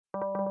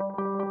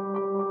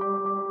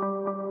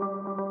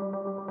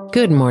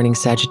Good morning,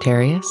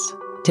 Sagittarius.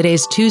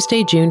 Today's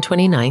Tuesday, June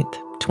 29th,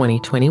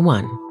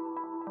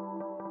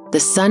 2021. The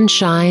sun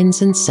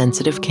shines in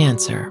sensitive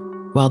Cancer,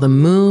 while the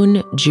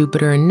moon,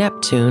 Jupiter, and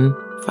Neptune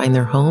find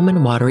their home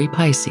in watery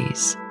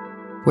Pisces.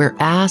 We're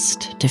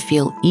asked to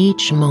feel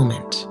each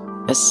moment,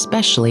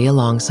 especially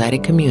alongside a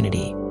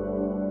community.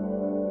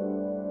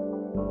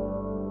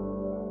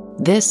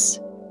 This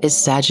is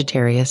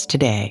Sagittarius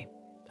Today,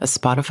 a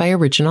Spotify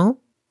original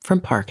from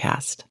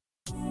Parcast.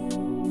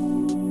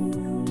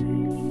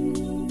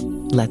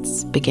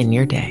 Let's begin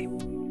your day.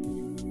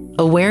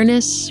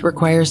 Awareness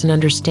requires an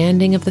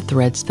understanding of the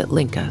threads that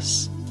link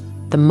us,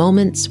 the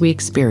moments we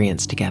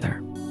experience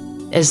together.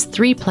 As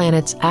 3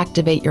 planets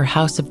activate your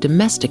house of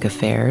domestic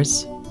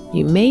affairs,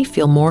 you may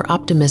feel more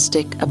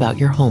optimistic about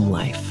your home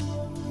life.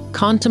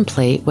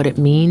 Contemplate what it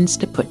means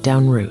to put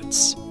down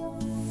roots.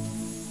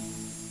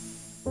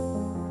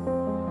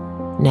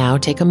 Now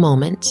take a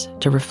moment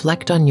to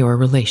reflect on your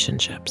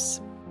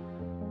relationships.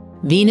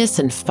 Venus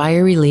in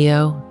fiery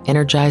Leo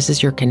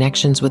energizes your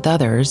connections with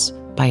others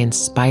by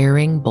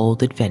inspiring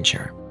bold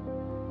adventure.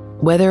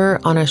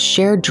 Whether on a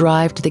shared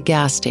drive to the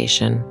gas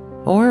station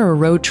or a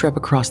road trip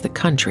across the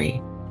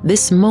country,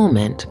 this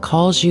moment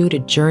calls you to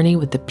journey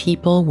with the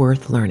people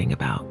worth learning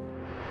about.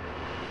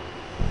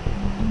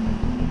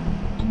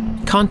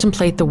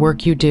 Contemplate the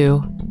work you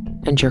do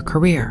and your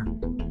career.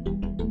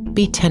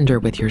 Be tender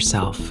with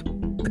yourself.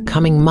 The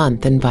coming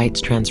month invites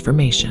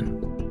transformation.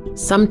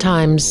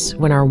 Sometimes,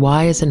 when our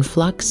why is in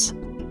flux,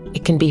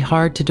 it can be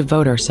hard to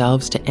devote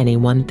ourselves to any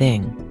one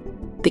thing.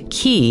 The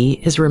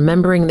key is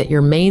remembering that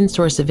your main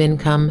source of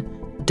income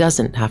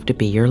doesn't have to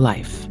be your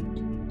life.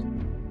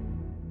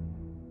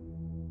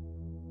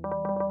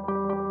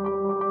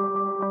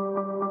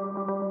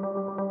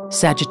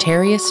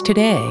 Sagittarius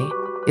Today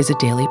is a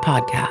daily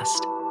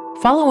podcast.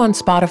 Follow on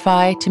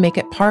Spotify to make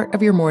it part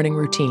of your morning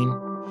routine.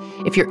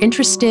 If you're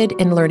interested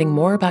in learning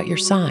more about your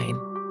sign,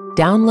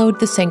 download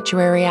the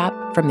Sanctuary app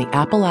from the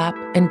Apple app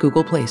and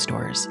Google Play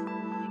stores.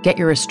 Get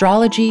your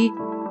astrology,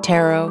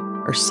 tarot,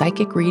 or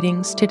psychic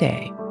readings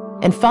today.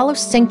 And follow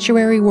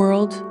Sanctuary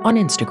World on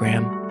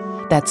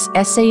Instagram. That's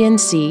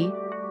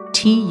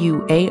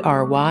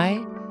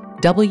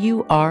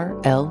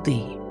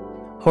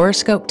SanctuaryWRLD.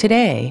 Horoscope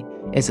Today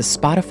is a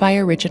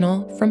Spotify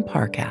original from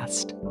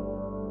Parcast.